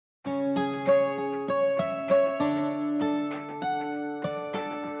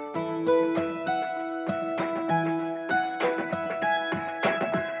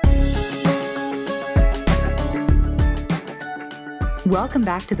Welcome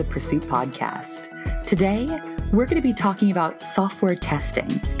back to the Pursuit Podcast. Today, we're going to be talking about software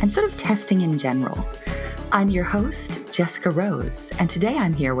testing and sort of testing in general. I'm your host, Jessica Rose, and today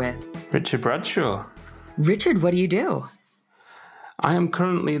I'm here with... Richard Bradshaw. Richard, what do you do? I am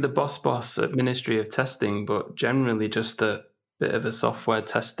currently the boss at Ministry of Testing, but generally just a bit of a software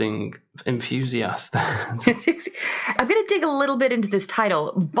testing enthusiast. I'm going to dig a little bit into this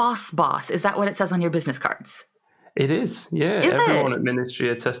title, boss. Is that what it says on your business cards? It is, yeah. Is Everyone it? at Ministry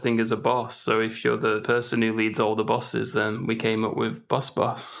of Testing is a boss. So if you're the person who leads all the bosses, then we came up with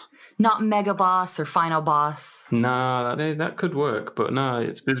boss. Not mega boss or final boss? Nah, that could work. But no,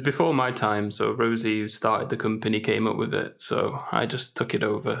 it was before my time. So Rosie, who started the company, came up with it. So I just took it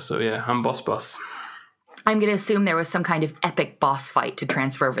over. So yeah, I'm boss. I'm going to assume there was some kind of epic boss fight to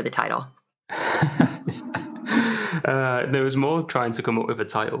transfer over the title. There was more trying to come up with a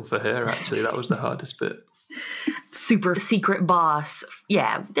title for her, actually. That was the hardest bit. Super secret boss.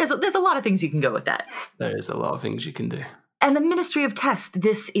 Yeah, there's a lot of things you can go with that. There is a lot of things you can do. And the Ministry of Test,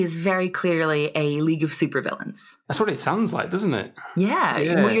 this is very clearly a league of supervillains. That's what it sounds like, doesn't it?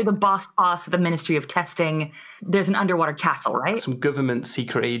 Yeah. Well, you're the boss of the Ministry of Testing. There's an underwater castle, right? Some government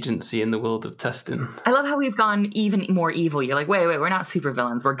secret agency in the world of testing. I love how we've gone even more evil. You're like, wait, we're not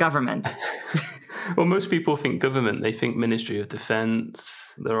supervillains. We're government. Well, most people think government. They think Ministry of Defense.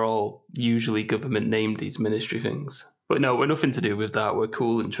 They're all usually government named, these ministry things. But no, we're nothing to do with that. We're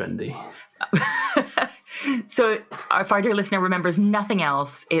cool and trendy. So if our dear listener remembers nothing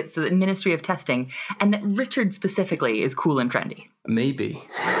else, it's the Ministry of Testing, and that Richard specifically is cool and trendy. Maybe.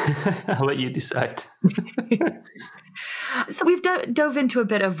 I'll let you decide. So we've dove into a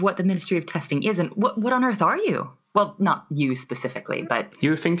bit of what the Ministry of Testing isn't. What on earth are you? Well, not you specifically, but... You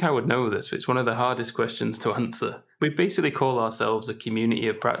would think I would know this, but it's one of the hardest questions to answer. We basically call ourselves a community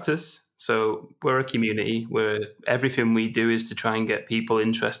of practice. So we're a community where everything we do is to try and get people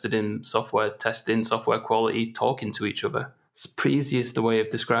interested in software testing, software quality, talking to each other. It's the easiest way of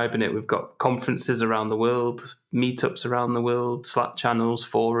describing it. We've got conferences around the world, meetups around the world, Slack channels,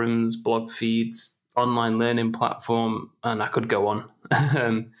 forums, blog feeds, online learning platform, and I could go on.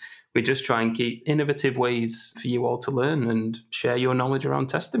 We just try and keep innovative ways for you all to learn and share your knowledge around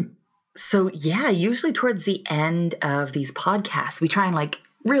testing. So yeah, usually towards the end of these podcasts, we try and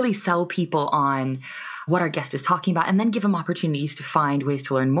really sell people on what our guest is talking about and then give them opportunities to find ways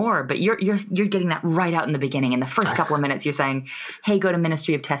to learn more. But you're getting that right out in the beginning. In the first couple of minutes, you're saying, hey, go to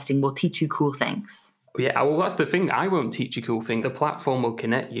Ministry of Testing. We'll teach you cool things. Yeah, well, that's the thing. I won't teach you cool things. The platform will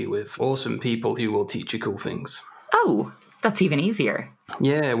connect you with awesome people who will teach you cool things. Oh, that's even easier.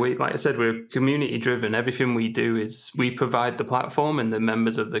 Yeah, like I said, we're community driven. Everything we do is we provide the platform and the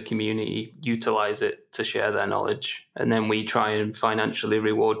members of the community utilize it to share their knowledge. And then we try and financially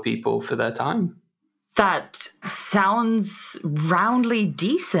reward people for their time. That sounds roundly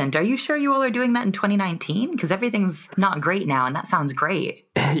decent. Are you sure you all are doing that in 2019? Because everything's not great now, and that sounds great.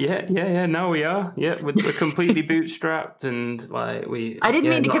 Yeah. No, we are. Yeah, we're completely bootstrapped, and I didn't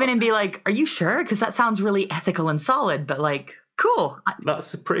mean to come in and be like, "Are you sure?" Because that sounds really ethical and solid. But cool.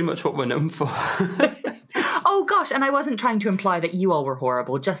 That's pretty much what we're known for. Oh gosh, and I wasn't trying to imply that you all were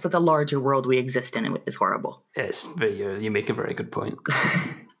horrible. Just that the larger world we exist in is horrible. Yes, you make a very good point.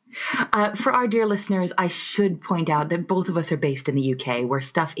 For our dear listeners, I should point out that both of us are based in the UK, where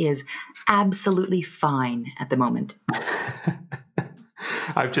stuff is absolutely fine at the moment.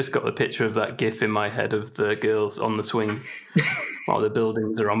 I've just got the picture of that GIF in my head of the girls on the swing while the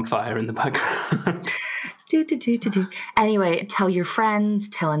buildings are on fire in the background. Do. Anyway, tell your friends,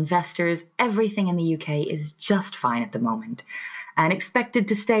 tell investors, everything in the UK is just fine at the moment and expected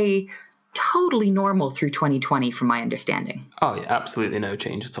to stay totally normal through 2020 from my understanding. Oh yeah, absolutely no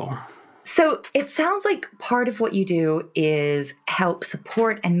change at all. So it sounds like part of what you do is help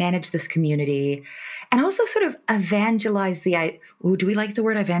support and manage this community and also sort of evangelize do we like the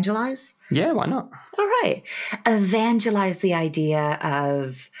word evangelize? Yeah, why not? All right. Evangelize the idea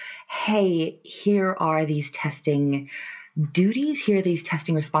of, hey, here are these testing duties, here are these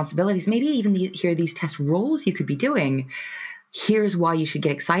testing responsibilities, maybe even here are these test roles you could be doing. Here's why you should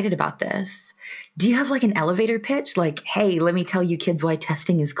get excited about this. Do you have an elevator pitch? Hey, let me tell you kids why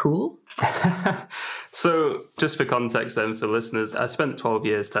testing is cool? So just for context then for listeners, I spent 12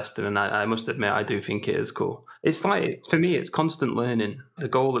 years testing and I must admit, I do think it is cool. It's for me, it's constant learning. The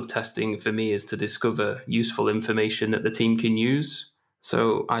goal of testing for me is to discover useful information that the team can use.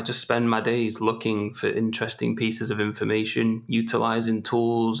 So I just spend my days looking for interesting pieces of information, utilizing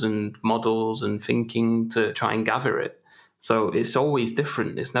tools and models and thinking to try and gather it. So it's always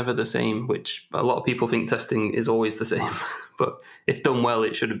different. It's never the same, which a lot of people think testing is always the same. But if done well,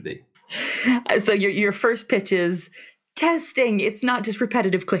 it shouldn't be. So your first pitch is testing. It's not just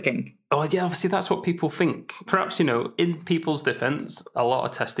repetitive clicking. Oh, yeah, obviously that's what people think. Perhaps, in people's defense, a lot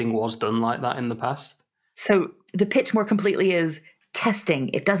of testing was done like that in the past. So the pitch more completely is testing.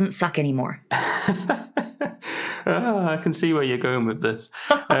 It doesn't suck anymore. I can see where you're going with this.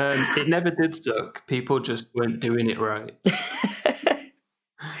 It never did suck. People just weren't doing it right.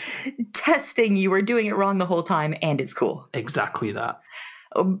 Testing, you were doing it wrong the whole time, and it's cool. Exactly that.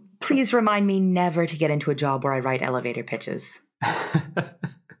 Oh, please remind me never to get into a job where I write elevator pitches.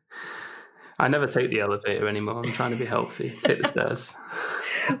 I never take the elevator anymore. I'm trying to be healthy. Take the stairs.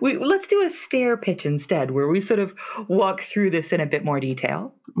 Let's do a stair pitch instead, where we sort of walk through this in a bit more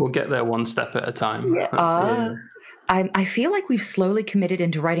detail. We'll get there one step at a time. Yeah. I feel like we've slowly committed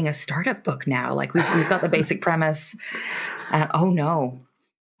into writing a startup book now. Like we've got the basic premise. Oh no.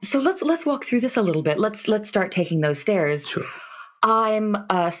 So let's walk through this a little bit. Let's start taking those stairs. Sure. I'm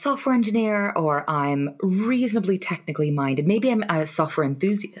a software engineer, or I'm reasonably technically minded. Maybe I'm a software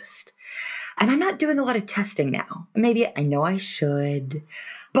enthusiast. And I'm not doing a lot of testing now. Maybe I know I should,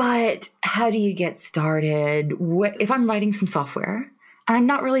 but how do you get started? If I'm writing some software and I'm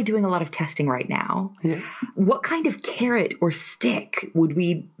not really doing a lot of testing right now, what kind of carrot or stick would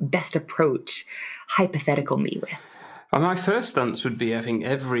we best approach hypothetical me with? Well, my first stance would be, I think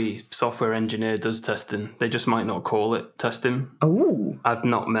every software engineer does testing. They just might not call it testing. Oh. I've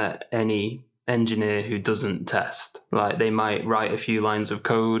not met any engineer who doesn't test. Like, they might write a few lines of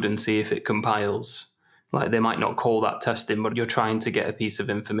code and see if it compiles. Like, they might not call that testing, but you're trying to get a piece of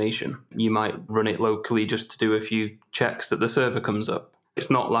information. You might run it locally just to do a few checks that the server comes up. It's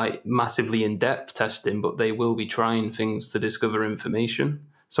not like massively in-depth testing, but they will be trying things to discover information.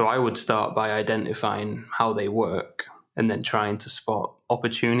 So I would start by identifying how they work and then trying to spot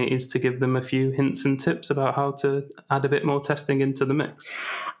opportunities to give them a few hints and tips about how to add a bit more testing into the mix.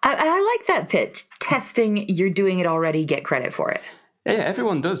 And I like that pitch. Testing, you're doing it already, get credit for it. Yeah,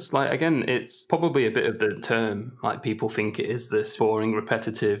 everyone does. Like, again, it's probably a bit of the term. Like, people think it is this boring,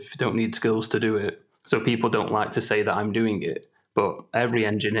 repetitive, don't need skills to do it. So people don't like to say that I'm doing it. But every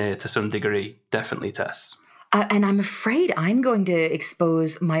engineer, to some degree, definitely tests. And I'm afraid I'm going to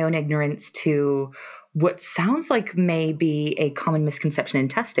expose my own ignorance to what sounds like may be a common misconception in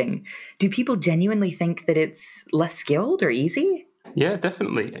testing. Do people genuinely think that it's less skilled or easy? Yeah,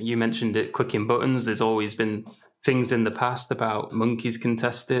 definitely. You mentioned it, clicking buttons. There's always been things in the past about monkeys can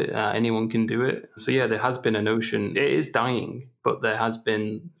test it, anyone can do it. So yeah, there has been a notion, it is dying, but there has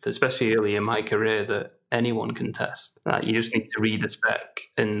been, especially early in my career, that anyone can test. You just need to read a spec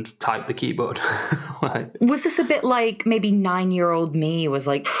and type the keyboard. Was this a bit like maybe 9-year-old me was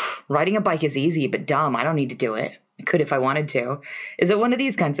like, riding a bike is easy, but dumb, I don't need to do it. I could if I wanted to. Is it one of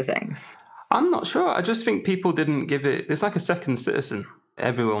these kinds of things? I'm not sure. I just think people didn't give it, it's like a second citizen.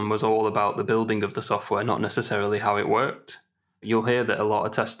 Everyone was all about the building of the software, not necessarily how it worked. You'll hear that a lot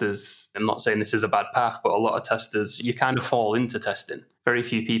of testers, I'm not saying this is a bad path, but a lot of testers, you kind of fall into testing. Very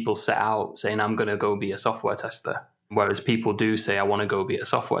few people set out saying, I'm going to go be a software tester. Whereas people do say, I want to go be a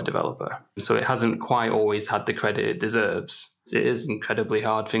software developer. So it hasn't quite always had the credit it deserves. It is an incredibly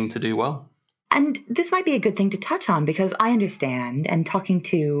hard thing to do well. And this might be a good thing to touch on because I understand, and talking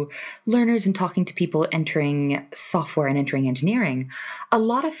to learners and talking to people entering software and entering engineering, a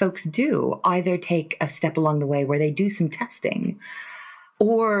lot of folks do either take a step along the way where they do some testing,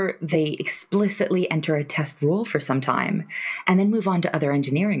 or they explicitly enter a test role for some time and then move on to other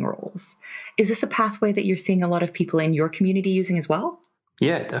engineering roles. Is this a pathway that you're seeing a lot of people in your community using as well?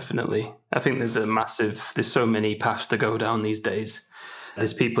 Yeah, definitely. I think there's so many paths to go down these days.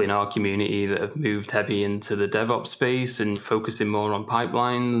 There's people in our community that have moved heavy into the DevOps space and focusing more on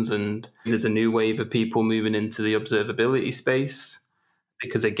pipelines. And there's a new wave of people moving into the observability space.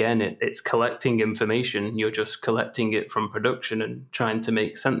 Because again, it's collecting information. You're just collecting it from production and trying to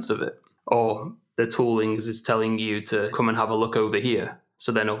make sense of it. Or the tooling is telling you to come and have a look over here.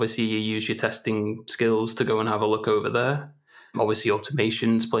 So then obviously you use your testing skills to go and have a look over there. Obviously,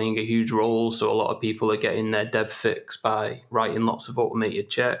 automation's playing a huge role. So a lot of people are getting their dev fix by writing lots of automated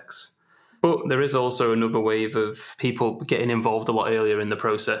checks. But there is also another wave of people getting involved a lot earlier in the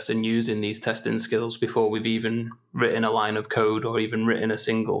process and using these testing skills before we've even written a line of code or even written a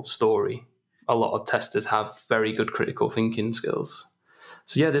single story. A lot of testers have very good critical thinking skills.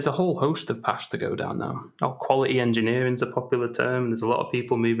 So yeah, there's a whole host of paths to go down now. Quality engineering is a popular term. There's a lot of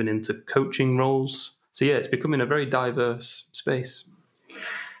people moving into coaching roles. So yeah, it's becoming a very diverse space.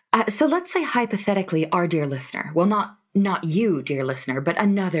 So let's say hypothetically our dear listener, well, not you, dear listener, but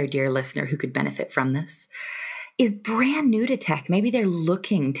another dear listener who could benefit from this, is brand new to tech. Maybe they're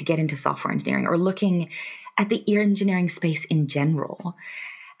looking to get into software engineering or looking at the engineering space in general.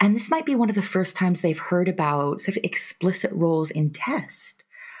 And this might be one of the first times they've heard about sort of explicit roles in test.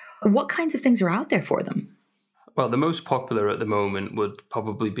 What kinds of things are out there for them? Well, the most popular at the moment would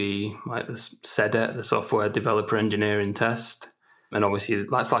probably be like the SEDET, the software developer engineering test. And obviously,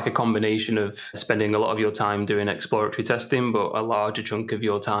 that's like a combination of spending a lot of your time doing exploratory testing, but a larger chunk of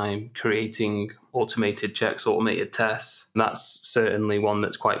your time creating automated checks, automated tests. That's certainly one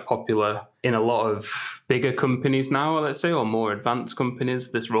that's quite popular in a lot of bigger companies now, let's say, or more advanced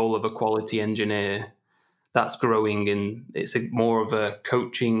companies. This role of a quality engineer, that's growing, and it's more of a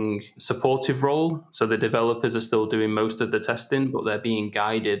coaching supportive role. So the developers are still doing most of the testing, but they're being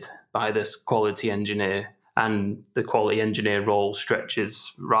guided by this quality engineer. And the quality engineer role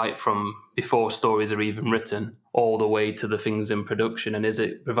stretches right from before stories are even written all the way to the things in production. And is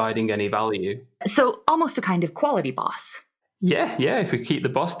it providing any value? So almost a kind of quality boss. Yeah. If we keep the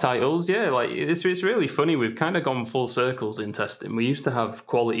boss titles, like it's really funny. We've kind of gone full circles in testing. We used to have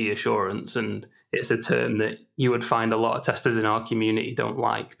quality assurance, and it's a term that you would find a lot of testers in our community don't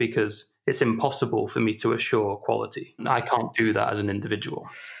like because it's impossible for me to assure quality. I can't do that as an individual.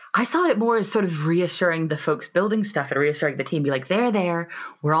 I saw it more as sort of reassuring the folks building stuff and reassuring the team, be like, there,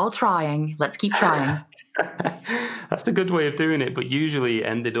 we're all trying. Let's keep trying. That's a good way of doing it, but usually it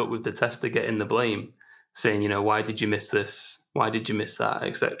ended up with the tester getting the blame, saying, why did you miss this? Why did you miss that,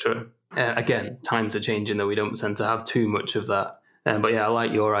 etc. Again, times are changing, though. We don't tend to have too much of that. But yeah, I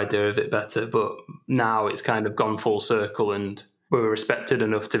like your idea of it better. But now it's kind of gone full circle, and we're respected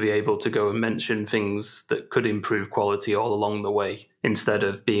enough to be able to go and mention things that could improve quality all along the way, instead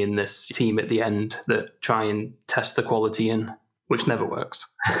of being this team at the end that try and test the quality in, which never works.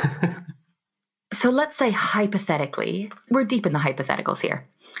 So let's say hypothetically, we're deep in the hypotheticals here.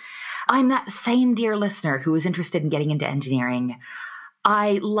 I'm that same dear listener who is interested in getting into engineering.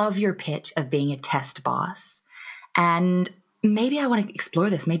 I love your pitch of being a test boss. And maybe I want to explore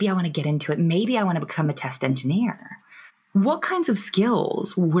this. Maybe I want to get into it. Maybe I want to become a test engineer. What kinds of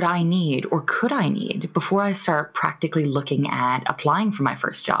skills would I need or could I need before I start practically looking at applying for my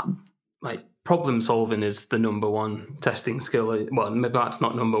first job? Like problem solving is the number one testing skill. Well, maybe that's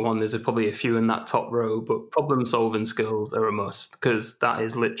not number one. There's probably a few in that top row, but problem solving skills are a must because that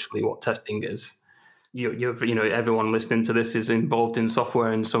is literally what testing is. Everyone listening to this is involved in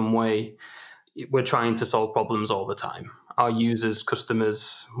software in some way. We're trying to solve problems all the time. Our users,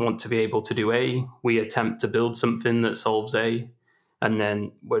 customers want to be able to do A. We attempt to build something that solves A. And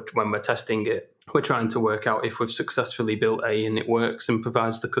then when we're testing it, we're trying to work out if we've successfully built A and it works and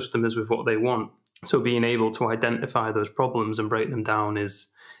provides the customers with what they want. So being able to identify those problems and break them down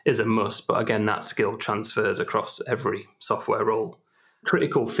is a must. But again, that skill transfers across every software role.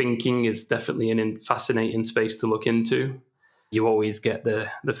 Critical thinking is definitely a fascinating space to look into. You always get the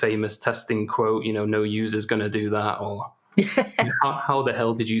famous testing quote, no user's going to do that, or how the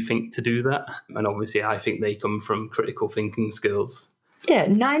hell did you think to do that? And obviously, I think they come from critical thinking skills. Yeah,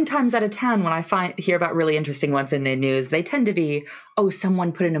 9 times out of 10, when I hear about really interesting ones in the news, they tend to be,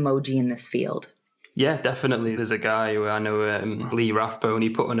 someone put an emoji in this field. Yeah, definitely. There's a guy who I know, Lee Rathbone, he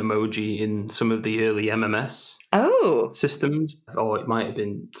put an emoji in some of the early MMS systems. Or it might have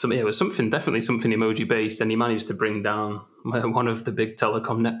been definitely something emoji based, and he managed to bring down one of the big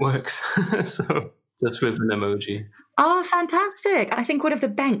telecom networks. So just with an emoji. Oh, fantastic. I think one of the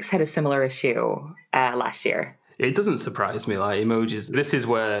banks had a similar issue last year. It doesn't surprise me, like emojis. This is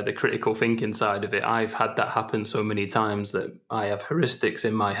where the critical thinking side of it, I've had that happen so many times that I have heuristics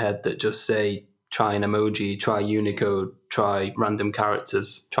in my head that just say, try an emoji, try Unicode, try random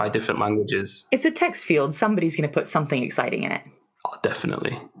characters, try different languages. It's a text field. Somebody's going to put something exciting in it. Oh,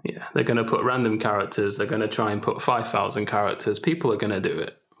 definitely. Yeah. They're going to put random characters. They're going to try and put 5,000 characters. People are going to do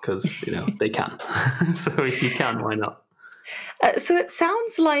it because, they can. So if you can, why not? So it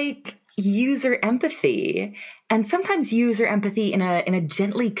sounds like user empathy, and sometimes user empathy in a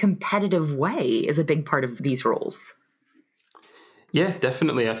gently competitive way is a big part of these roles. Yeah,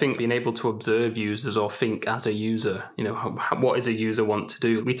 definitely. I think being able to observe users or think as a user, what does a user want to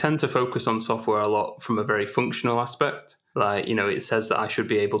do? We tend to focus on software a lot from a very functional aspect. Like, it says that I should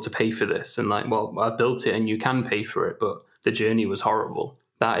be able to pay for this. And like, well, I built it and you can pay for it, but the journey was horrible.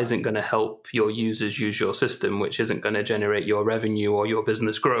 That isn't going to help your users use your system, which isn't going to generate your revenue or your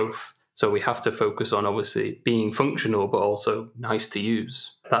business growth. So we have to focus on obviously being functional, but also nice to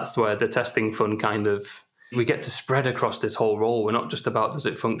use. That's where the testing fun we get to spread across this whole role. We're not just about, does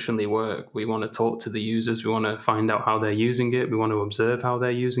it functionally work? We want to talk to the users. We want to find out how they're using it. We want to observe how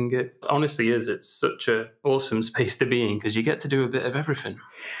they're using it. Honestly, it's such an awesome space to be in because you get to do a bit of everything.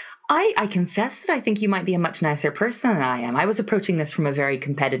 I confess that I think you might be a much nicer person than I am. I was approaching this from a very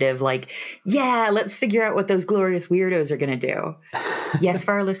competitive, like, yeah, let's figure out what those glorious weirdos are going to do. Yes,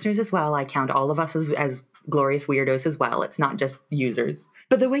 for our listeners as well, I count all of us as glorious weirdos as well. It's not just users.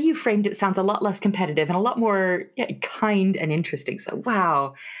 But the way you framed it sounds a lot less competitive and a lot more kind and interesting. So,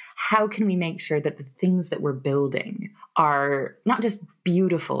 wow, how can we make sure that the things that we're building are not just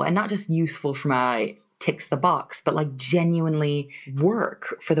beautiful and not just useful from a ticks the box, but like genuinely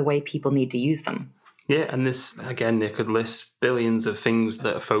work for the way people need to use them? Yeah, and this, again, they could list billions of things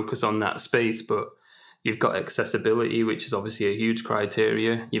that focus on that space, but you've got accessibility, which is obviously a huge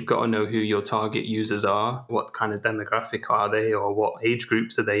criteria. You've got to know who your target users are, what kind of demographic are they, or what age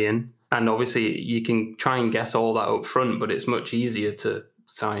groups are they in. And obviously, you can try and guess all that up front, but it's much easier to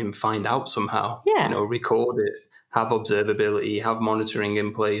try and find out somehow. Yeah. Record it, have observability, have monitoring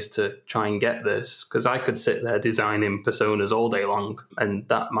in place to try and get this. Because I could sit there designing personas all day long, and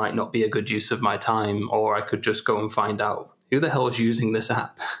that might not be a good use of my time. Or I could just go and find out who the hell is using this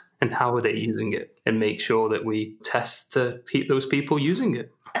app and how are they using it, and make sure that we test to keep those people using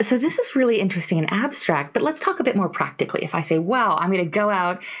it. So this is really interesting and abstract, but let's talk a bit more practically. If I say, wow, I'm going to go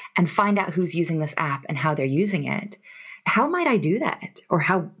out and find out who's using this app and how they're using it, how might I do that? Or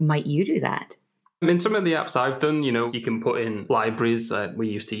how might you do that? In some of the apps I've done, you can put in libraries. We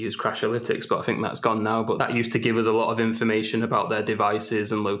used to use Crashalytics, but I think that's gone now. But that used to give us a lot of information about their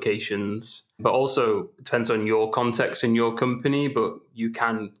devices and locations. But also, it depends on your context in your company, but you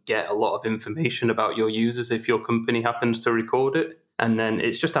can get a lot of information about your users if your company happens to record it. And then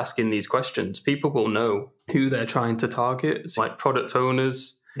it's just asking these questions. People will know who they're trying to target. It's like product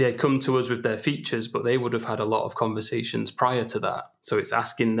owners. They come to us with their features, but they would have had a lot of conversations prior to that. So it's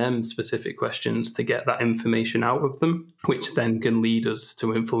asking them specific questions to get that information out of them, which then can lead us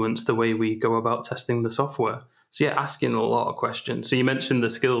to influence the way we go about testing the software. So yeah, asking a lot of questions. So you mentioned the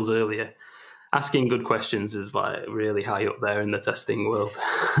skills earlier. Asking good questions is like really high up there in the testing world.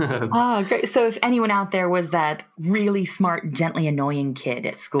 Oh, great. So if anyone out there was that really smart, gently annoying kid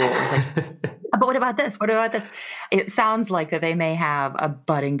at school, it's like, but what about this? What about this? It sounds like that they may have a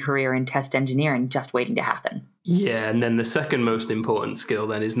budding career in test engineering just waiting to happen. Yeah, and then the second most important skill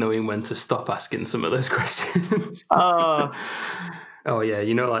then is knowing when to stop asking some of those questions. Oh. Oh, yeah.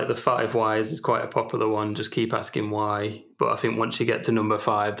 Like the 5 whys is quite a popular one. Just keep asking why. But I think once you get to number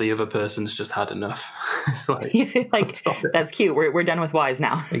 5, the other person's just had enough. It's like, stop it. That's cute. We're done with whys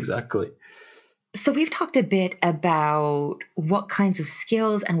now. Exactly. So we've talked a bit about what kinds of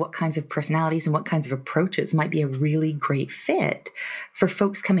skills and what kinds of personalities and what kinds of approaches might be a really great fit for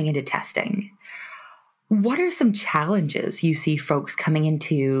folks coming into testing. What are some challenges you see folks coming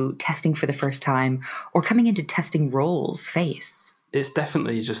into testing for the first time or coming into testing roles face? It's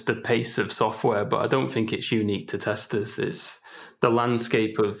definitely just the pace of software, but I don't think it's unique to testers. It's the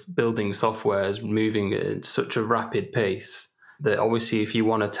landscape of building software is moving at such a rapid pace that obviously if you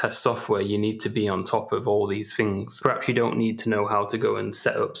want to test software, you need to be on top of all these things. Perhaps you don't need to know how to go and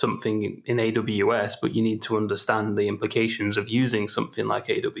set up something in AWS, but you need to understand the implications of using something like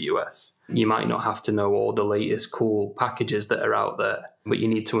AWS. You might not have to know all the latest cool packages that are out there, but you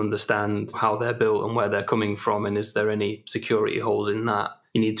need to understand how they're built and where they're coming from, and is there any security holes in that?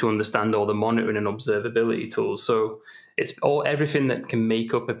 You need to understand all the monitoring and observability tools. So it's everything that can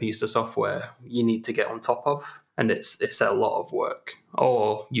make up a piece of software you need to get on top of, and it's a lot of work.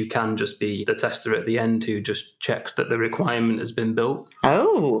 Or you can just be the tester at the end who just checks that the requirement has been built.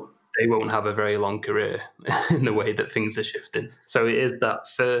 Oh. They won't have a very long career in the way that things are shifting. So it is that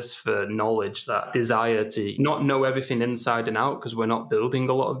thirst for knowledge, that desire to not know everything inside and out, because we're not building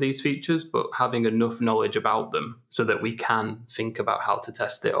a lot of these features, but having enough knowledge about them so that we can think about how to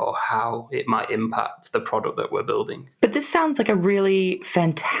test it or how it might impact the product that we're building. But this sounds like a really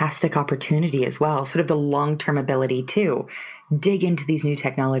fantastic opportunity as well, sort of the long-term ability to dig into these new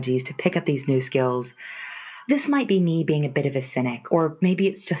technologies, to pick up these new skills. This might be me being a bit of a cynic, or maybe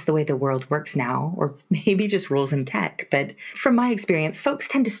it's just the way the world works now, or maybe just roles in tech. But from my experience, folks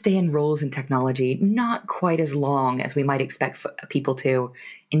tend to stay in roles in technology not quite as long as we might expect people to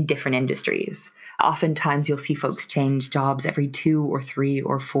in different industries. Oftentimes, you'll see folks change jobs every 2 or 3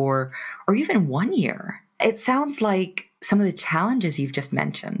 or 4, or even 1 year. It sounds like some of the challenges you've just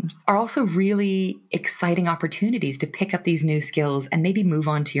mentioned are also really exciting opportunities to pick up these new skills and maybe move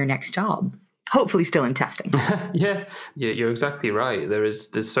on to your next job. Hopefully still in testing. Yeah, you're exactly right.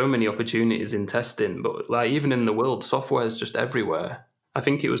 There's so many opportunities in testing, but like even in the world, software is just everywhere. I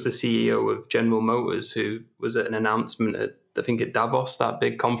think it was the CEO of General Motors who was at an announcement at Davos, that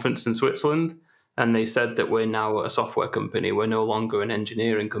big conference in Switzerland, and they said that we're now a software company. We're no longer an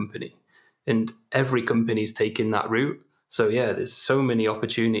engineering company. And every company's taking that route. So yeah, there's so many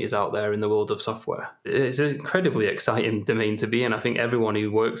opportunities out there in the world of software. It's an incredibly exciting domain to be in. I think everyone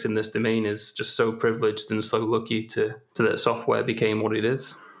who works in this domain is just so privileged and so lucky to that software became what it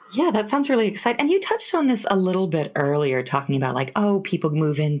is. Yeah, that sounds really exciting. And you touched on this a little bit earlier, talking about like, oh, people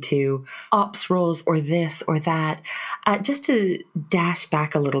move into ops roles or this or that. Just to dash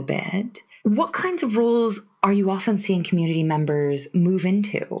back a little bit, what kinds of roles are you often seeing community members move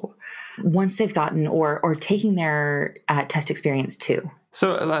into once they've gotten or taking their test experience too?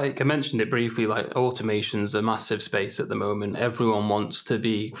 So, like I mentioned it briefly, like automation's a massive space at the moment. Everyone wants to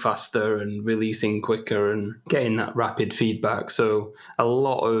be faster and releasing quicker and getting that rapid feedback. So, a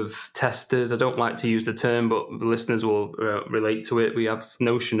lot of testers, I don't like to use the term, but listeners will relate to it. We have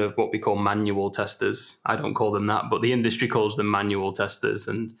notion of what we call manual testers. I don't call them that, but the industry calls them manual testers.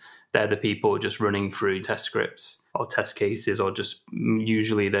 And they're the people just running through test scripts or test cases, or just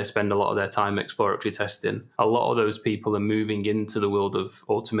usually they spend a lot of their time exploratory testing. A lot of those people are moving into the world of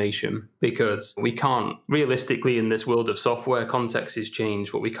automation because we can't, realistically, in this world of software, context has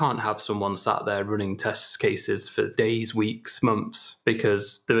changed, but we can't have someone sat there running test cases for days, weeks, months,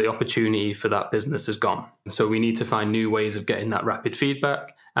 because the opportunity for that business has gone. So we need to find new ways of getting that rapid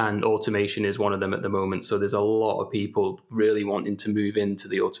feedback, and automation is one of them at the moment. So there's a lot of people really wanting to move into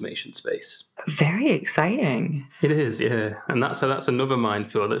the automation space. Very exciting. It is, yeah. And that's another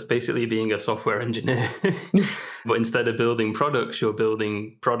minefield. That's basically being a software engineer. But instead of building products, you're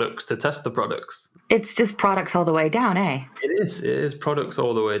building products to test the products. It's just products all the way down, eh? It is products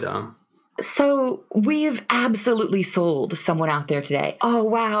all the way down. So we've absolutely sold someone out there today. Oh,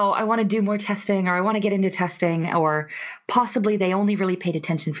 wow, I want to do more testing, or I want to get into testing, or possibly they only really paid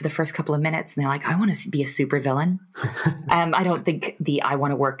attention for the first couple of minutes and they're like, I want to be a supervillain. I don't think I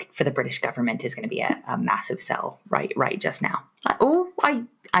want to work for the British government is going to be a massive sell right just now.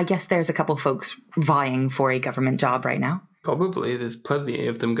 I guess there's a couple folks vying for a government job right now. Probably. There's plenty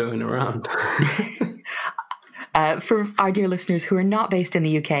of them going around. For our dear listeners who are not based in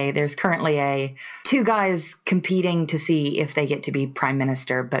the UK, there's currently two guys competing to see if they get to be prime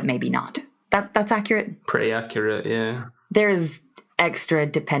minister, but maybe not. That's accurate? Pretty accurate, yeah. There's extra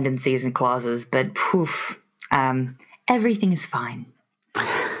dependencies and clauses, but poof, everything is fine.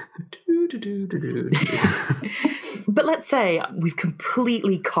 But let's say we've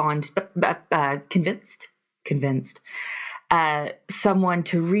completely convinced someone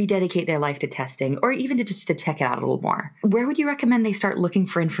to rededicate their life to testing, or even just to check it out a little more. Where would you recommend they start looking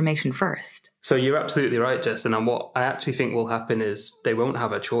for information first? So you're absolutely right, Jess. And what I actually think will happen is they won't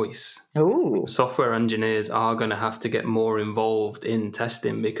have a choice. Oh. Software engineers are going to have to get more involved in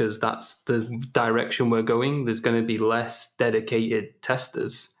testing because that's the direction we're going. There's going to be less dedicated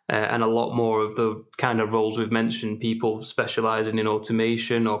testers. And a lot more of the kind of roles we've mentioned, people specializing in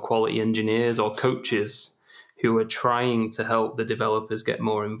automation or quality engineers or coaches who are trying to help the developers get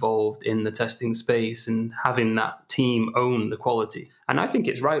more involved in the testing space and having that team own the quality. And I think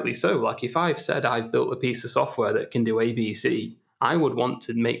it's rightly so. Like if I've said I've built a piece of software that can do ABC, I would want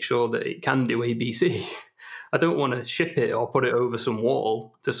to make sure that it can do ABC. I don't want to ship it or put it over some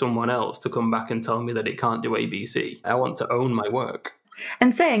wall to someone else to come back and tell me that it can't do ABC. I want to own my work.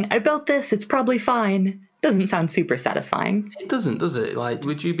 And saying, I built this, it's probably fine, doesn't sound super satisfying. It doesn't, does it? Like,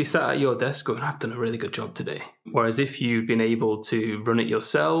 would you be sat at your desk going, I've done a really good job today? Whereas if you've been able to run it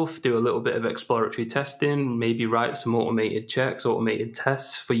yourself, do a little bit of exploratory testing, maybe write some automated checks, automated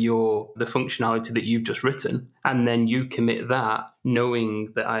tests for the functionality that you've just written, and then you commit that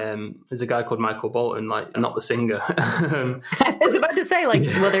knowing that there's a guy called Michael Bolton, like not the singer. I was about to say,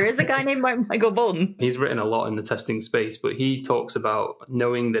 there is a guy named Michael Bolton. He's written a lot in the testing space, but he talks about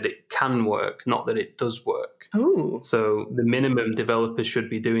knowing that it can work, not that it does work. Ooh. So the minimum developers should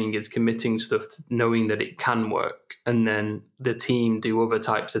be doing is committing stuff to knowing that it can work, and then the team do other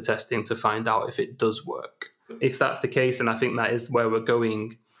types of testing to find out if it does work. If that's the case, and I think that is where we're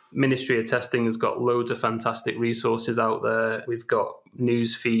going, Ministry of Testing has got loads of fantastic resources out there. We've got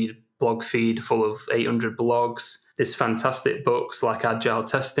news feed, blog feed full of 800 blogs. There's fantastic books like Agile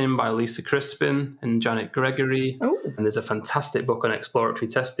Testing by Lisa Crispin and Janet Gregory. Oh. And there's a fantastic book on exploratory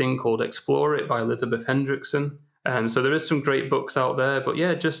testing called Explore It by Elizabeth Hendrickson. So there is some great books out there. But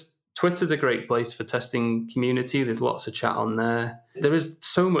yeah, just Twitter's a great place for testing community. There's lots of chat on there. There is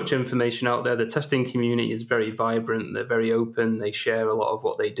so much information out there. The testing community is very vibrant. They're very open. They share a lot of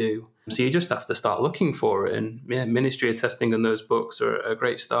what they do. So you just have to start looking for it. And yeah, Ministry of Testing and those books are a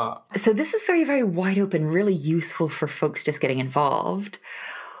great start. So this is very, very wide open, really useful for folks just getting involved.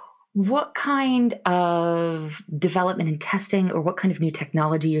 What kind of development and testing, or what kind of new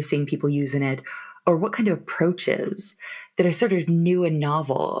technology you're seeing people use in it, or what kind of approaches that are sort of new and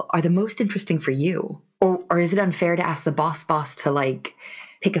novel are the most interesting for you? Or Or is it unfair to ask the boss to like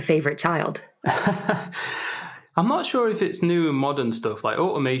pick a favorite child? I'm not sure if it's new and modern stuff. Like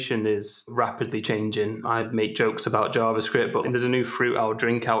automation is rapidly changing. I make jokes about JavaScript, but there's a new fruit I'll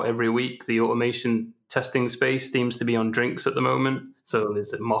drink out every week. The automation testing space seems to be on drinks at the moment. So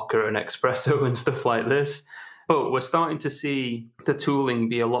there's a mocha and espresso and stuff like this. But we're starting to see the tooling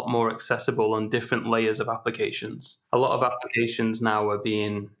be a lot more accessible on different layers of applications. A lot of applications now are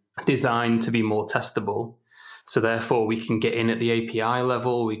being designed to be more testable. So therefore, we can get in at the API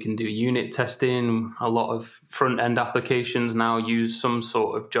level, we can do unit testing. A lot of front-end applications now use some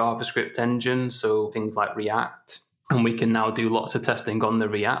sort of JavaScript engine, so things like React. And we can now do lots of testing on the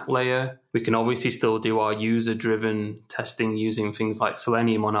React layer. We can obviously still do our user-driven testing using things like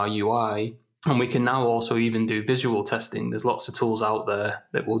Selenium on our UI. And we can now also even do visual testing. There's lots of tools out there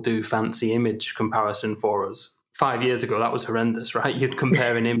that will do fancy image comparison for us. 5 years ago, that was horrendous, right? You'd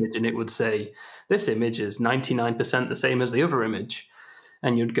compare an image and it would say, this image is 99% the same as the other image.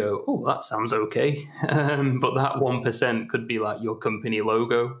 And you'd go, oh, that sounds okay. But that 1% could be like your company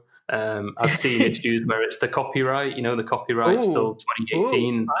logo. I've seen issues where it's the copyright, the copyright's still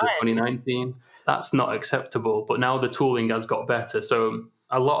 2018 to 2019. That's not acceptable. But now the tooling has got better. So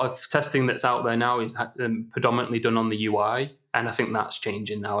a lot of testing that's out there now is predominantly done on the UI. And I think that's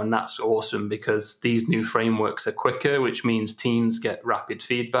changing now. And that's awesome because these new frameworks are quicker, which means teams get rapid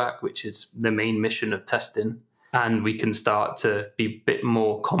feedback, which is the main mission of testing. And we can start to be a bit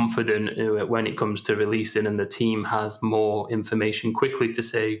more confident when it comes to releasing, and the team has more information quickly to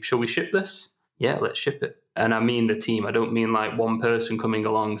say, shall we ship this? Yeah, let's ship it. And I mean the team. I don't mean like one person coming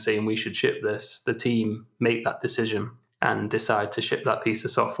along saying we should ship this. The team make that decision and decide to ship that piece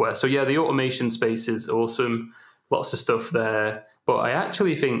of software. So yeah, the automation space is awesome. Lots of stuff there. But I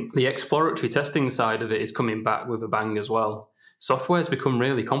actually think the exploratory testing side of it is coming back with a bang as well. Software's become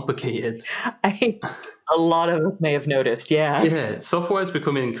really complicated. A lot of us may have noticed, yeah. Yeah, software's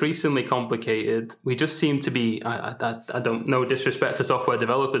becoming increasingly complicated. We just seem to be, I don't know, disrespect to software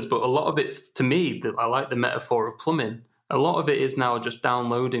developers, but a lot of it's, to me, I like the metaphor of plumbing. A lot of it is now just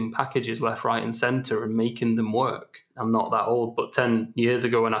downloading packages left, right, and center and making them work. I'm not that old, but 10 years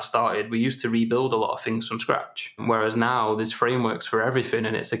ago when I started, we used to rebuild a lot of things from scratch. Whereas now there's frameworks for everything,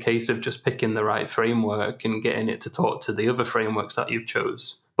 and it's a case of just picking the right framework and getting it to talk to the other frameworks that you've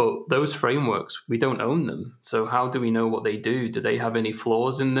chose. But those frameworks, we don't own them. So how do we know what they do? Do they have any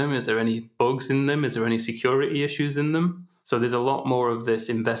flaws in them? Is there any bugs in them? Is there any security issues in them? So there's a lot more of this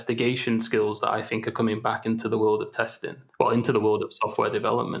investigation skills that I think are coming back into the world of testing, well, into the world of software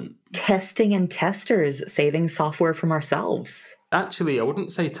development. Testing and testers, saving software from ourselves. Actually, I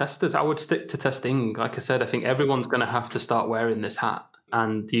wouldn't say testers. I would stick to testing. Like I said, I think everyone's going to have to start wearing this hat.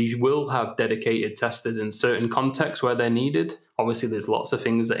 And you will have dedicated testers in certain contexts where they're needed. Obviously, there's lots of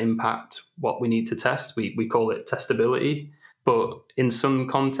things that impact what we need to test. We call it testability. But in some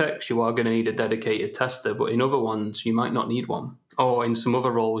contexts, you are going to need a dedicated tester. But in other ones, you might not need one. Or in some other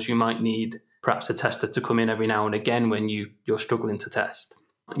roles, you might need perhaps a tester to come in every now and again when you're struggling to test.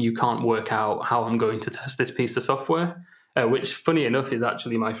 You can't work out how I'm going to test this piece of software, which, funny enough, is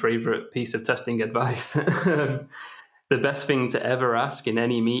actually my favorite piece of testing advice. The best thing to ever ask in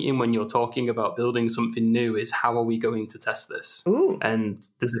any meeting when you're talking about building something new is, how are we going to test this? Ooh. And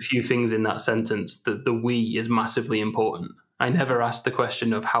there's a few things in that sentence. The we is massively important. I never ask the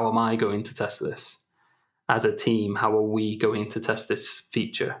question of, how am I going to test this? As a team, how are we going to test this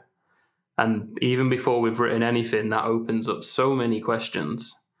feature? And even before we've written anything, that opens up so many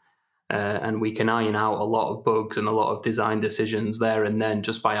questions. And we can iron out a lot of bugs and a lot of design decisions there and then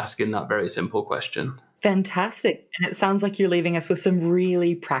just by asking that very simple question. Fantastic. And it sounds like you're leaving us with some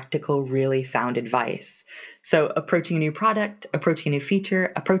really practical, really sound advice. So approaching a new product, approaching a new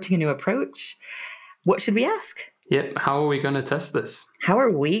feature, approaching a new approach, what should we ask? Yep. How are we going to test this? How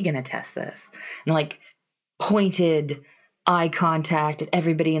are we going to test this? And like pointed eye contact at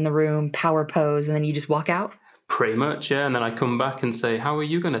everybody in the room, power pose, and then you just walk out? Pretty much, yeah. And then I come back and say, how are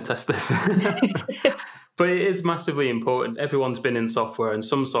you going to test this? But it is massively important. Everyone's been in software, and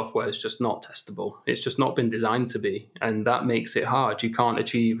some software is just not testable. It's just not been designed to be. And that makes it hard. You can't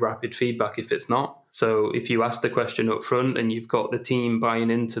achieve rapid feedback if it's not. So if you ask the question up front and you've got the team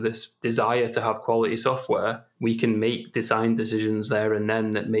buying into this desire to have quality software, we can make design decisions there and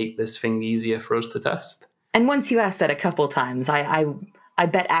then that make this thing easier for us to test. And once you ask that a couple times, I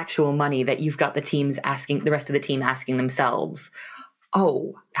bet actual money that you've got the rest of the team asking themselves,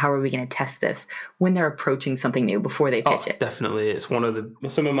 oh, how are we going to test this when they're approaching something new before they pitch it? Definitely. It's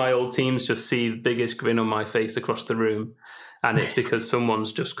some of my old teams just see the biggest grin on my face across the room. And it's because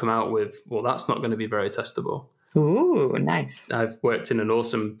someone's just come out with, well, that's not going to be very testable. Ooh, nice. I've worked in an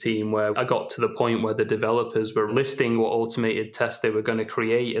awesome team where I got to the point where the developers were listing what automated test they were going to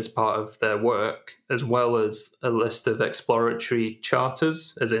create as part of their work, as well as a list of exploratory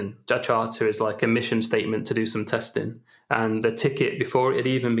charters, as in a charter is like a mission statement to do some testing. And the ticket, before it had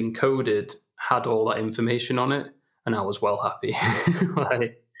even been coded, had all that information on it. And I was well happy.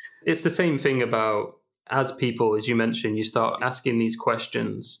 Like, it's the same thing about, as people, as you mentioned, you start asking these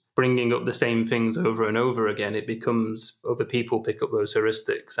questions, bringing up the same things over and over again, it becomes other people pick up those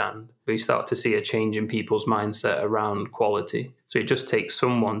heuristics and we start to see a change in people's mindset around quality. So it just takes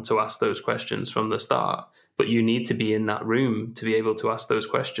someone to ask those questions from the start. But you need to be in that room to be able to ask those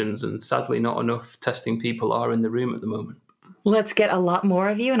questions. And sadly, not enough testing people are in the room at the moment. Let's get a lot more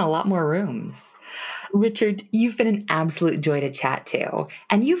of you in a lot more rooms. Richard, you've been an absolute joy to chat to,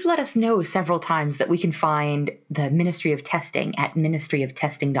 and you've let us know several times that we can find the Ministry of Testing at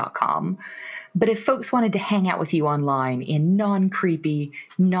ministryoftesting.com. But if folks wanted to hang out with you online in non-creepy,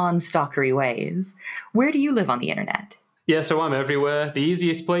 non-stalkery ways, where do you live on the internet? Yeah, so I'm everywhere. The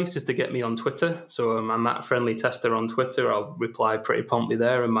easiest place is to get me on Twitter. So I'm at Friendly Tester on Twitter. I'll reply pretty promptly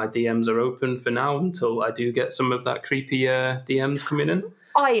there, and my DMs are open for now until I do get some of that creepy DMs coming in.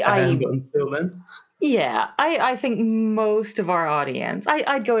 But until then... Yeah, I think most of our audience,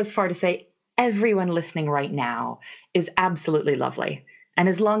 I'd go as far to say everyone listening right now is absolutely lovely. And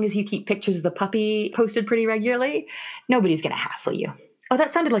as long as you keep pictures of the puppy posted pretty regularly, nobody's going to hassle you. Oh,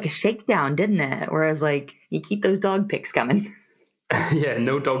 that sounded like a shakedown, didn't it? Whereas, like, you keep those dog pics coming. Yeah,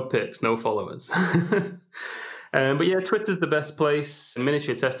 no dog pics, no followers. But yeah, Twitter's the best place.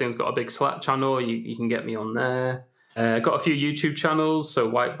 Miniature Testing's got a big Slack channel. You can get me on there. Got a few YouTube channels.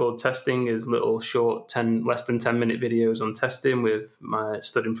 So Whiteboard Testing is little short, less than 10-minute videos on testing with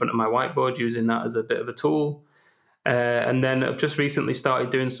stood in front of my whiteboard, using that as a bit of a tool. And then I've just recently started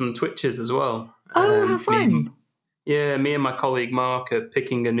doing some Twitches as well. Oh, how fun. Me and my colleague Mark are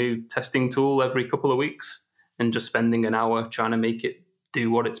picking a new testing tool every couple of weeks and just spending an hour trying to make it do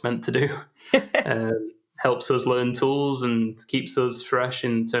what it's meant to do. Helps us learn tools and keeps us fresh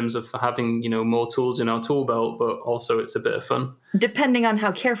in terms of having, more tools in our tool belt, but also it's a bit of fun. Depending on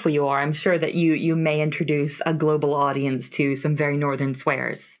how careful you are, I'm sure that you may introduce a global audience to some very northern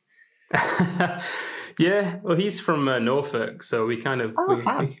swears. Yeah, well, he's from Norfolk, so we kind of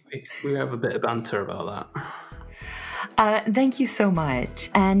we have a bit of banter about that. Thank you so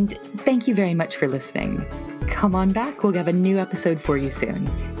much, and thank you very much for listening. Come on back, we'll have a new episode for you soon.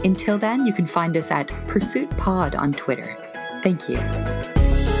 Until then, you can find us at Pursuit Pod on Twitter. Thank you.